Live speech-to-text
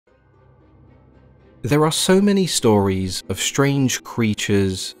There are so many stories of strange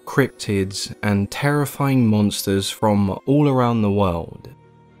creatures, cryptids, and terrifying monsters from all around the world.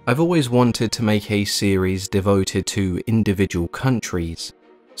 I've always wanted to make a series devoted to individual countries,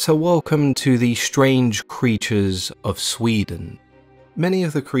 so welcome to the strange creatures of Sweden. Many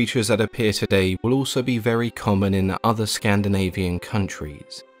of the creatures that appear today will also be very common in other Scandinavian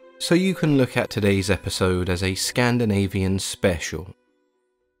countries, so you can look at today's episode as a Scandinavian special.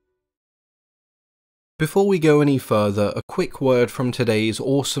 Before we go any further, a quick word from today's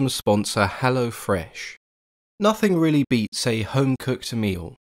awesome sponsor HelloFresh. Nothing really beats a home-cooked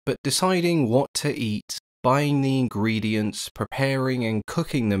meal, but deciding what to eat, buying the ingredients, preparing and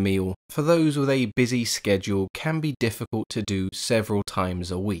cooking the meal for those with a busy schedule can be difficult to do several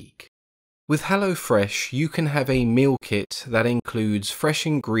times a week. With HelloFresh, you can have a meal kit that includes fresh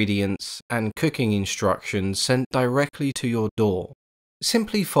ingredients and cooking instructions sent directly to your door.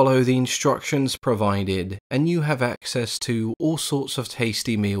 Simply follow the instructions provided and you have access to all sorts of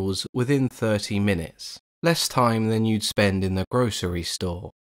tasty meals within 30 minutes, less time than you'd spend in the grocery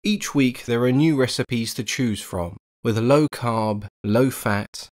store. Each week there are new recipes to choose from, with low carb, low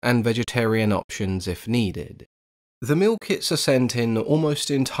fat, and vegetarian options if needed. The meal kits are sent in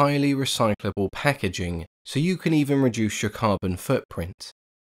almost entirely recyclable packaging, so you can even reduce your carbon footprint.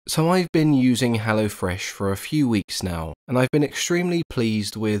 So I've been using HelloFresh for a few weeks now, and I've been extremely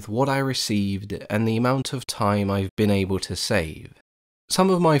pleased with what I received and the amount of time I've been able to save. Some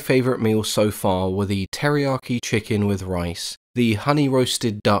of my favourite meals so far were the teriyaki chicken with rice, the honey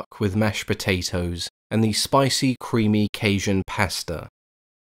roasted duck with mashed potatoes, and the spicy creamy Cajun pasta.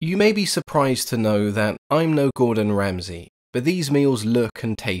 You may be surprised to know that I'm no Gordon Ramsay, but these meals look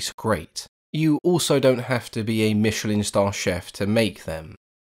and taste great. You also don't have to be a Michelin star chef to make them.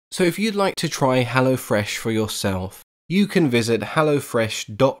 So if you'd like to try HelloFresh for yourself, you can visit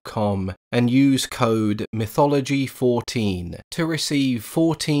hellofresh.com and use code Mythology14 to receive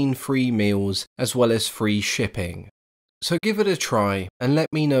 14 free meals as well as free shipping. So give it a try and let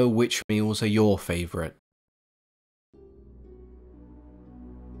me know which meals are your favourite.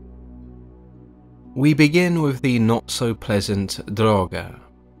 We begin with the not-so-pleasant Draugr.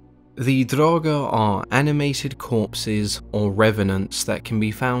 The Draugr are animated corpses or revenants that can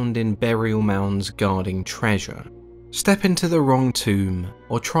be found in burial mounds guarding treasure. Step into the wrong tomb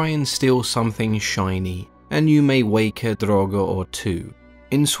or try and steal something shiny and you may wake a Draugr or two.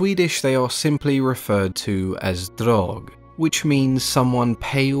 In Swedish they are simply referred to as Draugr, which means someone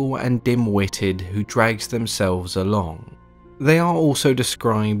pale and dim-witted who drags themselves along. They are also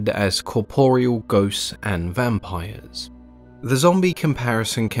described as corporeal ghosts and vampires. The zombie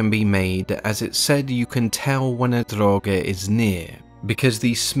comparison can be made as it's said you can tell when a Draugr is near, because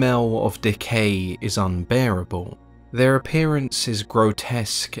the smell of decay is unbearable. Their appearance is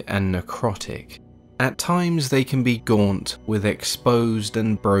grotesque and necrotic. At times they can be gaunt with exposed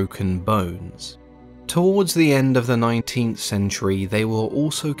and broken bones. Towards the end of the 19th century they were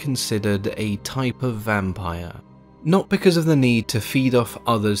also considered a type of vampire. Not because of the need to feed off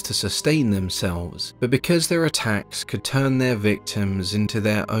others to sustain themselves, but because their attacks could turn their victims into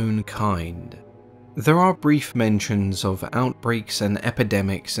their own kind. There are brief mentions of outbreaks and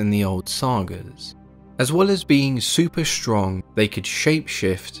epidemics in the old sagas. As well as being super strong, they could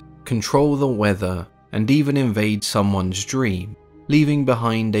shapeshift, control the weather, and even invade someone's dream, leaving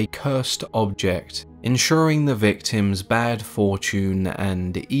behind a cursed object, ensuring the victim's bad fortune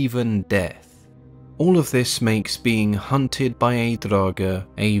and even death. All of this makes being hunted by a Draugr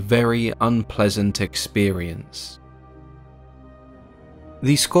a very unpleasant experience.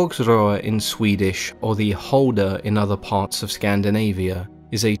 The Skogsraet in Swedish, or the Holder in other parts of Scandinavia,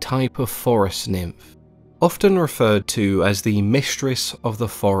 is a type of forest nymph. Often referred to as the mistress of the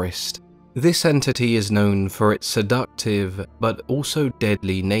forest, this entity is known for its seductive but also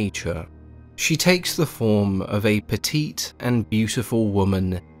deadly nature. She takes the form of a petite and beautiful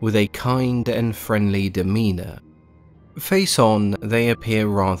woman with a kind and friendly demeanour. Face on, they appear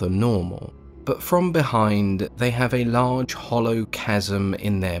rather normal, but from behind they have a large hollow chasm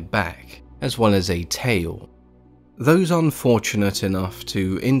in their back, as well as a tail. Those unfortunate enough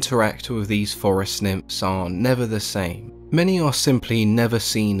to interact with these forest nymphs are never the same. Many are simply never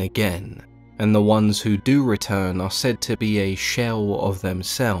seen again, and the ones who do return are said to be a shell of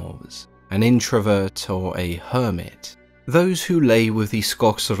themselves, an introvert or a hermit. Those who lay with the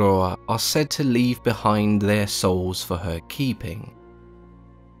Skogsraet are said to leave behind their souls for her keeping.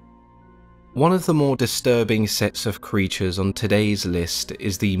 One of the more disturbing sets of creatures on today's list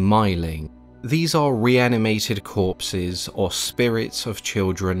is the Myling. These are reanimated corpses or spirits of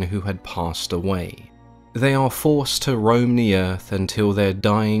children who had passed away. They are forced to roam the earth until their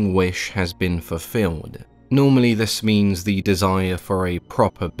dying wish has been fulfilled. Normally this means the desire for a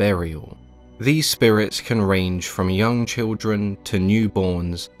proper burial. These spirits can range from young children to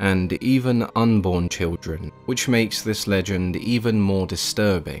newborns and even unborn children, which makes this legend even more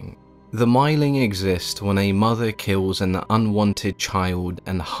disturbing. The Myling exist when a mother kills an unwanted child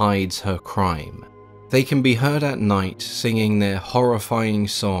and hides her crime. They can be heard at night singing their horrifying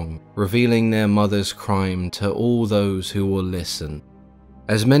song, revealing their mother's crime to all those who will listen.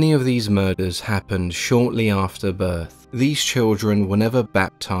 As many of these murders happened shortly after birth, these children were never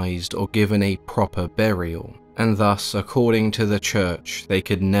baptized or given a proper burial, and thus, according to the church, they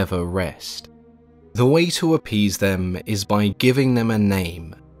could never rest. The way to appease them is by giving them a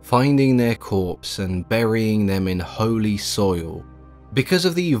name, finding their corpse and burying them in holy soil. Because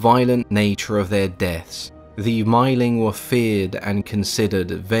of the violent nature of their deaths, the Myling were feared and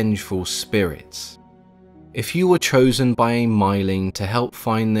considered vengeful spirits. If you were chosen by a Myling to help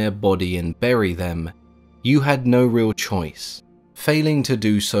find their body and bury them, you had no real choice. Failing to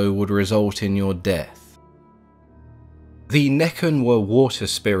do so would result in your death. The Nacken were water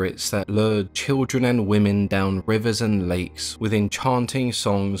spirits that lured children and women down rivers and lakes with enchanting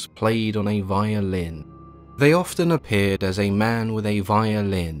songs played on a violin. They often appeared as a man with a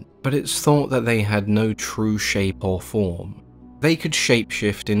violin, but it's thought that they had no true shape or form. They could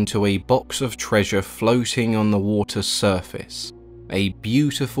shapeshift into a box of treasure floating on the water's surface, a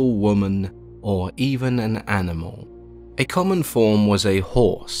beautiful woman, or even an animal. A common form was a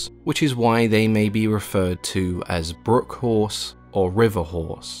horse, which is why they may be referred to as brook horse or river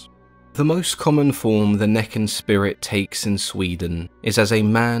horse. The most common form the Nacken spirit takes in Sweden is as a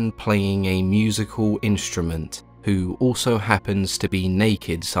man playing a musical instrument who also happens to be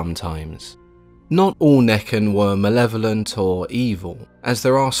naked sometimes. Not all Nacken were malevolent or evil, as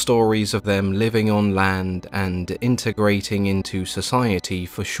there are stories of them living on land and integrating into society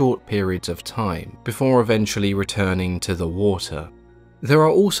for short periods of time before eventually returning to the water. There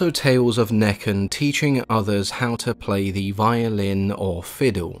are also tales of Nacken teaching others how to play the violin or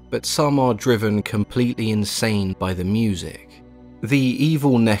fiddle, but some are driven completely insane by the music. The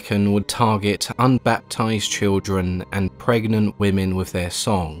evil Nacken would target unbaptized children and pregnant women with their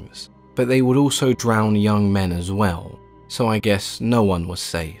songs, but they would also drown young men as well, so I guess no one was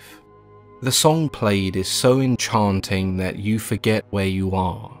safe. The song played is so enchanting that you forget where you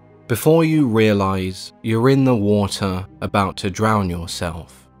are. Before you realize, you're in the water about to drown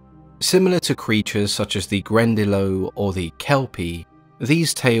yourself. Similar to creatures such as the Grendilo or the Kelpie,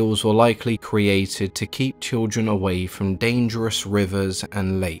 these tales were likely created to keep children away from dangerous rivers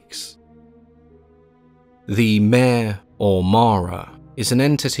and lakes. The Mare or Mara is an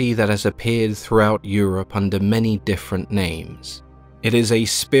entity that has appeared throughout Europe under many different names. It is a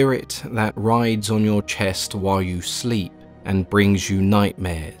spirit that rides on your chest while you sleep and brings you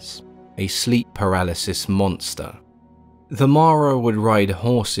nightmares, a sleep paralysis monster. The Mara would ride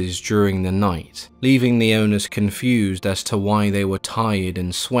horses during the night, leaving the owners confused as to why they were tired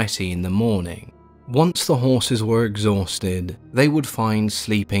and sweaty in the morning. Once the horses were exhausted, they would find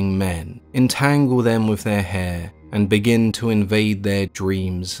sleeping men, entangle them with their hair, and begin to invade their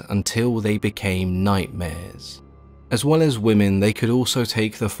dreams until they became nightmares. As well as women, they could also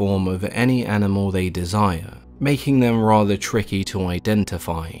take the form of any animal they desire, making them rather tricky to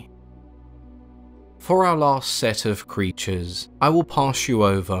identify. For our last set of creatures, I will pass you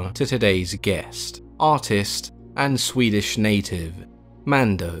over to today's guest, artist and Swedish native,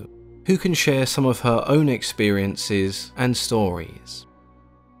 Mando, who can share some of her own experiences and stories.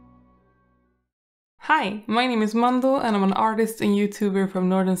 Hi, my name is Mando and I'm an artist and YouTuber from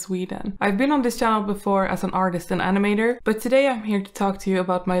northern Sweden. I've been on this channel before as an artist and animator, but today I'm here to talk to you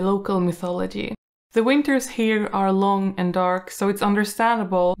about my local mythology. The winters here are long and dark, so it's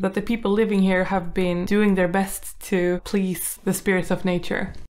understandable that the people living here have been doing their best to please the spirits of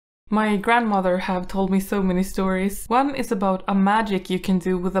nature. My grandmother have told me so many stories. One is about a magic you can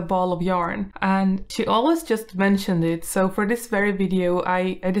do with a ball of yarn, and she always just mentioned it, so for this very video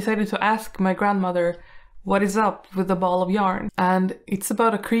I decided to ask my grandmother what is up with the ball of yarn. And it's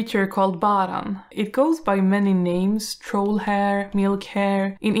about a creature called Baran. It goes by many names: troll hair, milk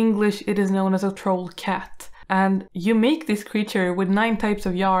hair. In English it is known as a troll cat. And you make this creature with 9 types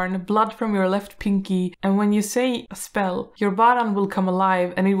of yarn, blood from your left pinky, and when you say a spell, your Baran will come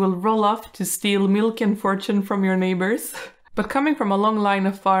alive and it will roll off to steal milk and fortune from your neighbors. But coming from a long line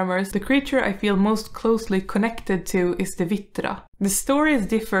of farmers, the creature I feel most closely connected to is the Vittra. The stories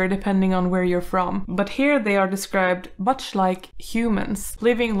differ depending on where you're from, but here they are described much like humans,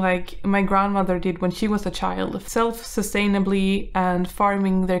 living like my grandmother did when she was a child, self-sustainably and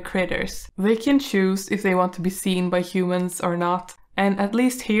farming their critters. They can choose if they want to be seen by humans or not, and at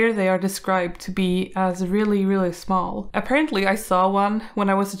least here they are described to be as really, really small. Apparently I saw one when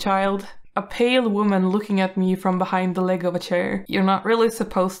I was a child. A pale woman looking at me from behind the leg of a chair. You're not really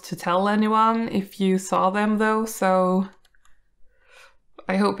supposed to tell anyone if you saw them though, so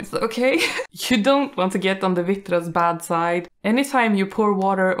I hope it's okay. You don't want to get on the Vittra's bad side. Anytime you pour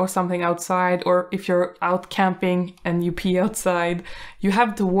water or something outside, or if you're out camping and you pee outside, you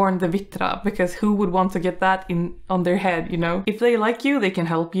have to warn the Vittra, because who would want to get that on their head, you know? If they like you, they can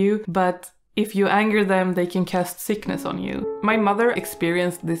help you, but if you anger them, they can cast sickness on you. My mother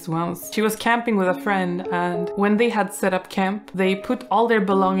experienced this once. She was camping with a friend, and when they had set up camp, they put all their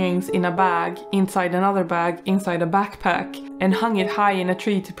belongings in a bag, inside another bag, inside a backpack, and hung it high in a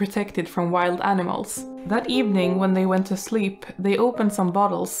tree to protect it from wild animals. That evening, when they went to sleep, they opened some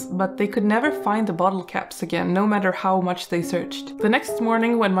bottles, but they could never find the bottle caps again, no matter how much they searched. The next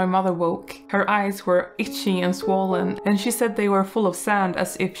morning, when my mother woke, her eyes were itchy and swollen, and she said they were full of sand,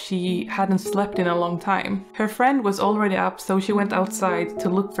 as if she hadn't slept in a long time. Her friend was already up, so she went outside to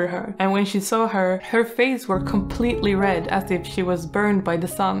look for her, and when she saw her, her face were completely red, as if she was burned by the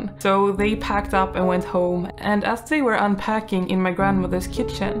sun. So they packed up and went home, and as they were unpacking in my grandmother's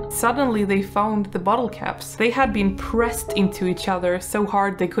kitchen, suddenly they found the bottle caps. They had been pressed into each other so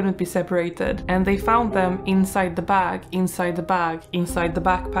hard they couldn't be separated, and they found them inside the bag, inside the bag, inside the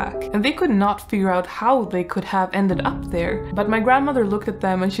backpack. And they could not figure out how they could have ended up there. But my grandmother looked at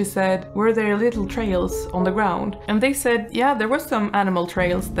them and she said, "Were there little trails on the ground?" And they said, "Yeah, there were some animal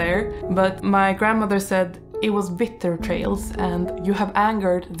trails there," but my grandmother said, "It was Vittra trails, and you have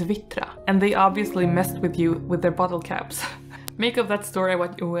angered the Vittra." And they obviously messed with you with their bottle caps. Make of that story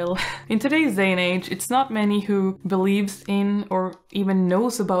what you will. In today's day and age, it's not many who believes in or even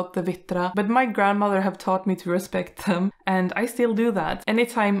knows about the Vittra, but my grandmother have taught me to respect them, and I still do that.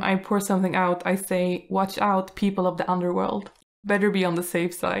 Anytime I pour something out, I say, "Watch out, people of the underworld. Better be on the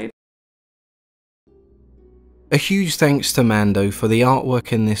safe side." A huge thanks to Mando for the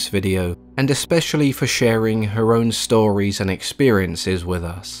artwork in this video, and especially for sharing her own stories and experiences with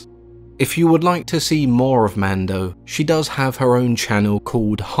us. If you would like to see more of Mando, she does have her own channel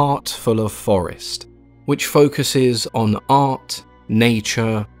called Heart Full of Forest, which focuses on art,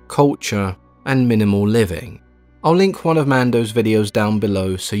 nature, culture, and minimal living. I'll link one of Mando's videos down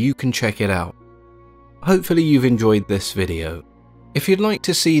below so you can check it out. Hopefully you've enjoyed this video. If you'd like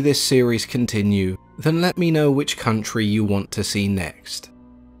to see this series continue, then let me know which country you want to see next.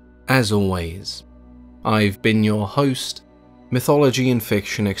 As always, I've been your host, Mythology and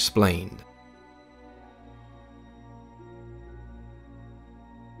Fiction Explained.